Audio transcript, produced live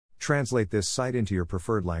Translate this site into your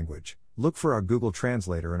preferred language. Look for our Google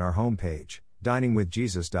Translator in our homepage,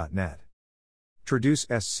 diningwithjesus.net. Traduce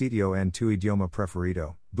este sitio en tu idioma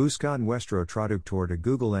preferido. Busca nuestro traductor de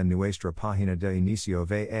Google en nuestra página de inicio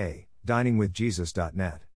va,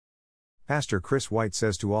 diningwithjesus.net. Pastor Chris White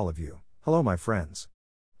says to all of you, hello my friends.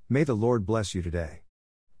 May the Lord bless you today.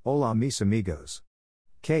 Hola mis amigos.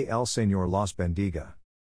 Que el Señor los bendiga.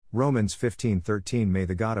 Romans 15:13. May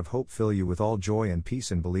the God of hope fill you with all joy and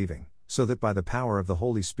peace in believing, so that by the power of the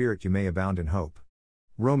Holy Spirit you may abound in hope.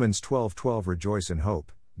 Romans 12:12. Rejoice in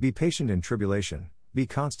hope, be patient in tribulation, be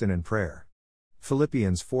constant in prayer.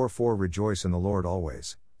 Philippians 4:4. Rejoice in the Lord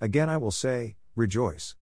always. Again I will say,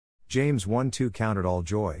 rejoice. James 1:2. Count it all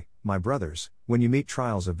joy, my brothers, when you meet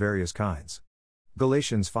trials of various kinds.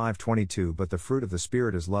 Galatians 5:22. But the fruit of the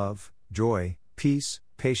Spirit is love, joy, peace,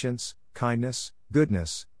 patience, kindness,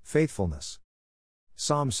 goodness, faithfulness.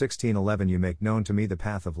 Psalm 16:11. You make known to me the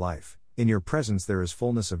path of life, in your presence there is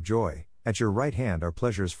fullness of joy, at your right hand are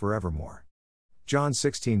pleasures forevermore. John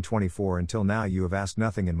 16:24. Until now you have asked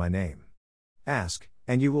nothing in my name. Ask,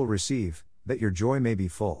 and you will receive, that your joy may be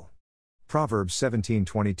full. Proverbs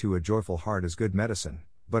 17:22. A joyful heart is good medicine,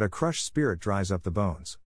 but a crushed spirit dries up the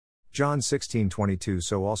bones. John 16:22.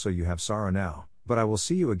 So also you have sorrow now, but I will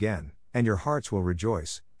see you again, and your hearts will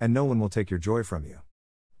rejoice, and no one will take your joy from you.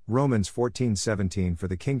 Romans 14:17. For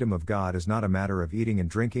the kingdom of God is not a matter of eating and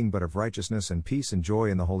drinking but of righteousness and peace and joy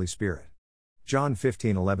in the Holy Spirit. John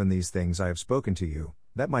 15:11. These things I have spoken to you,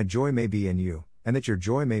 that my joy may be in you, and that your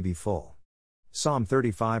joy may be full. Psalm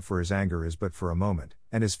 35. For his anger is but for a moment,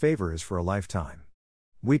 and his favor is for a lifetime.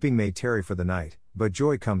 Weeping may tarry for the night, but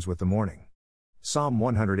joy comes with the morning. Psalm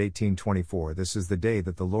 118:24. This is the day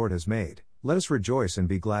that the Lord has made, let us rejoice and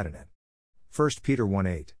be glad in it. 1 Peter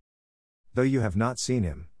 1:8. Though you have not seen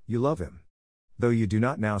him, you love him. Though you do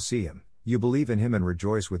not now see him, you believe in him and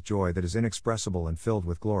rejoice with joy that is inexpressible and filled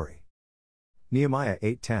with glory. Nehemiah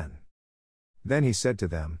 8:10. Then he said to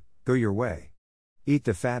them, go your way. Eat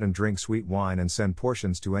the fat and drink sweet wine and send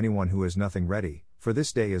portions to anyone who has nothing ready, for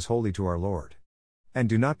this day is holy to our Lord. And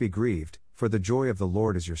do not be grieved, for the joy of the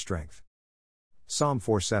Lord is your strength. Psalm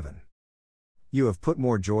 4:7. You have put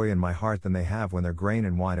more joy in my heart than they have when their grain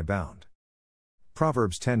and wine abound.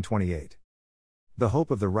 Proverbs 10:28. The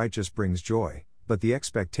hope of the righteous brings joy, but the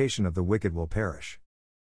expectation of the wicked will perish.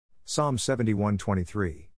 Psalm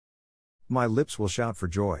 71:23. My lips will shout for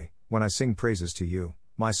joy, when I sing praises to you,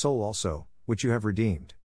 my soul also, which you have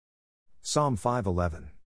redeemed. Psalm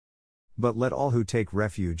 5:11. But let all who take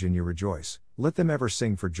refuge in you rejoice, let them ever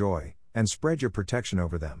sing for joy, and spread your protection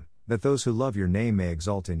over them, that those who love your name may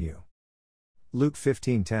exult in you. Luke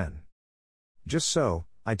 15:10. Just so,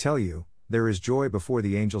 I tell you, there is joy before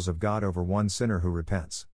the angels of God over one sinner who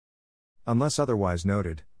repents. Unless otherwise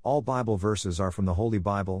noted, all Bible verses are from the Holy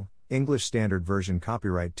Bible, English Standard Version.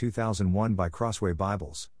 Copyright 2001 by Crossway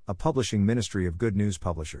Bibles, a publishing ministry of Good News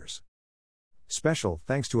Publishers. Special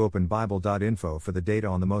thanks to OpenBible.info for the data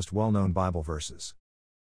on the most well-known Bible verses.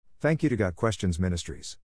 Thank you to Got Questions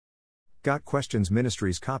Ministries. Got Questions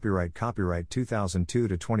Ministries. Copyright 2002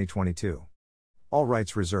 to 2022. All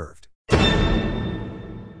rights reserved.